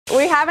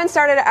We haven't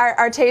started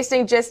our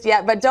tasting just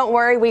yet, but don't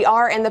worry, we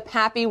are in the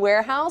Pappy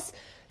warehouse.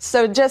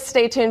 So just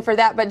stay tuned for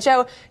that. But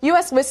Joe,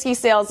 U.S. whiskey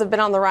sales have been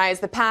on the rise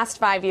the past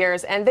 5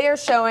 years, and they are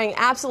showing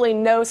absolutely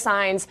no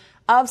signs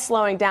of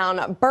slowing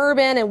down.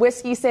 Bourbon and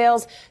whiskey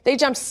sales, they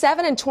jumped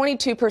 7% and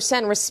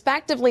 22%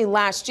 respectively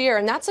last year,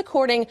 and that's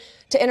according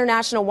to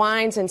International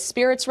Wines and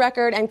Spirits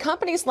Record. And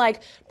companies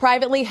like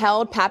privately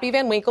held Pappy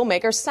Van Winkle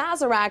maker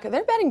Sazerac,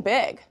 they're betting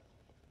big.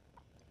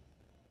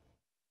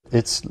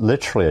 It's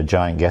literally a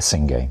giant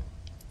guessing game.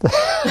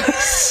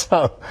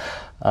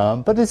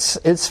 But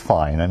it's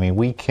fine. I mean,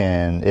 we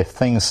can, if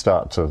things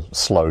start to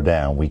slow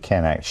down, we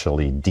can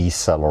actually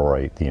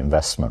decelerate the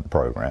investment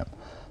program.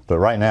 But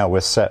right now,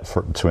 we're set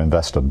to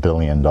invest $1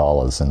 billion in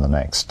the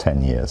next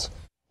 10 years.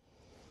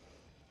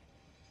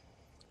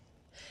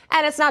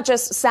 And it's not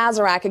just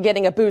Sazerac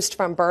getting a boost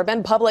from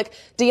bourbon. Public,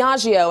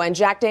 Diageo, and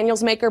Jack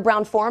Daniel's maker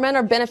Brown-Forman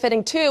are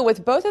benefiting too,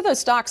 with both of those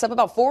stocks up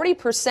about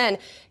 40%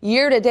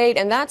 year to date,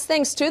 and that's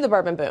thanks to the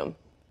bourbon boom.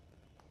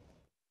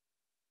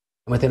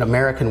 Within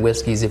American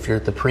whiskeys, if you're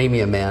at the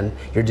premium end,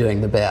 you're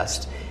doing the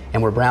best.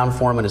 And where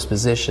Brown-Forman is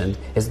positioned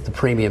is at the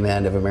premium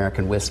end of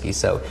American whiskey.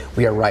 So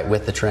we are right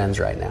with the trends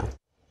right now.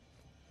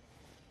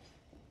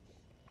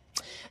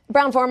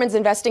 Brown-Forman's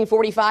investing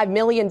 $45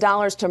 million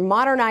to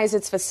modernize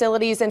its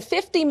facilities and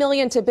 $50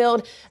 million to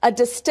build a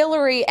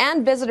distillery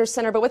and visitor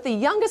center. But with the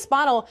youngest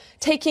bottle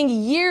taking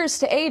years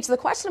to age, the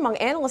question among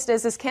analysts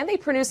is can they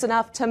produce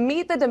enough to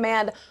meet the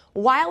demand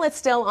while it's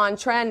still on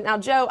trend? Now,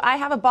 Joe, I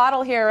have a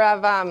bottle here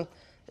of,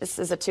 this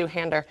is a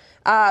two-hander,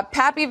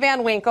 Pappy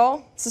Van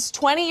Winkle. This is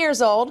 20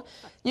 years old.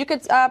 You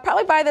could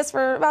probably buy this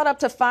for about up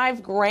to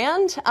 $5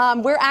 grand.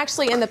 We're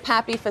actually in the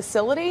Pappy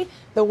facility,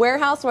 the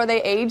warehouse where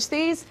they age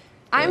these.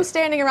 I'm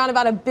standing around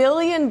about $1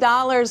 billion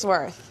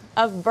worth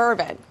of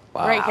bourbon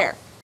right here.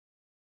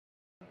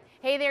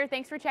 Hey there,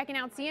 thanks for checking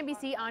out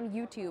CNBC on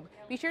YouTube.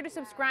 Be sure to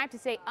subscribe to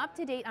stay up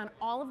to date on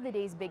all of the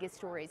day's biggest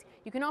stories.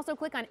 You can also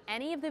click on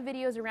any of the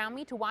videos around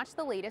me to watch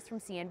the latest from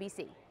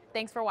CNBC.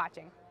 Thanks for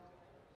watching.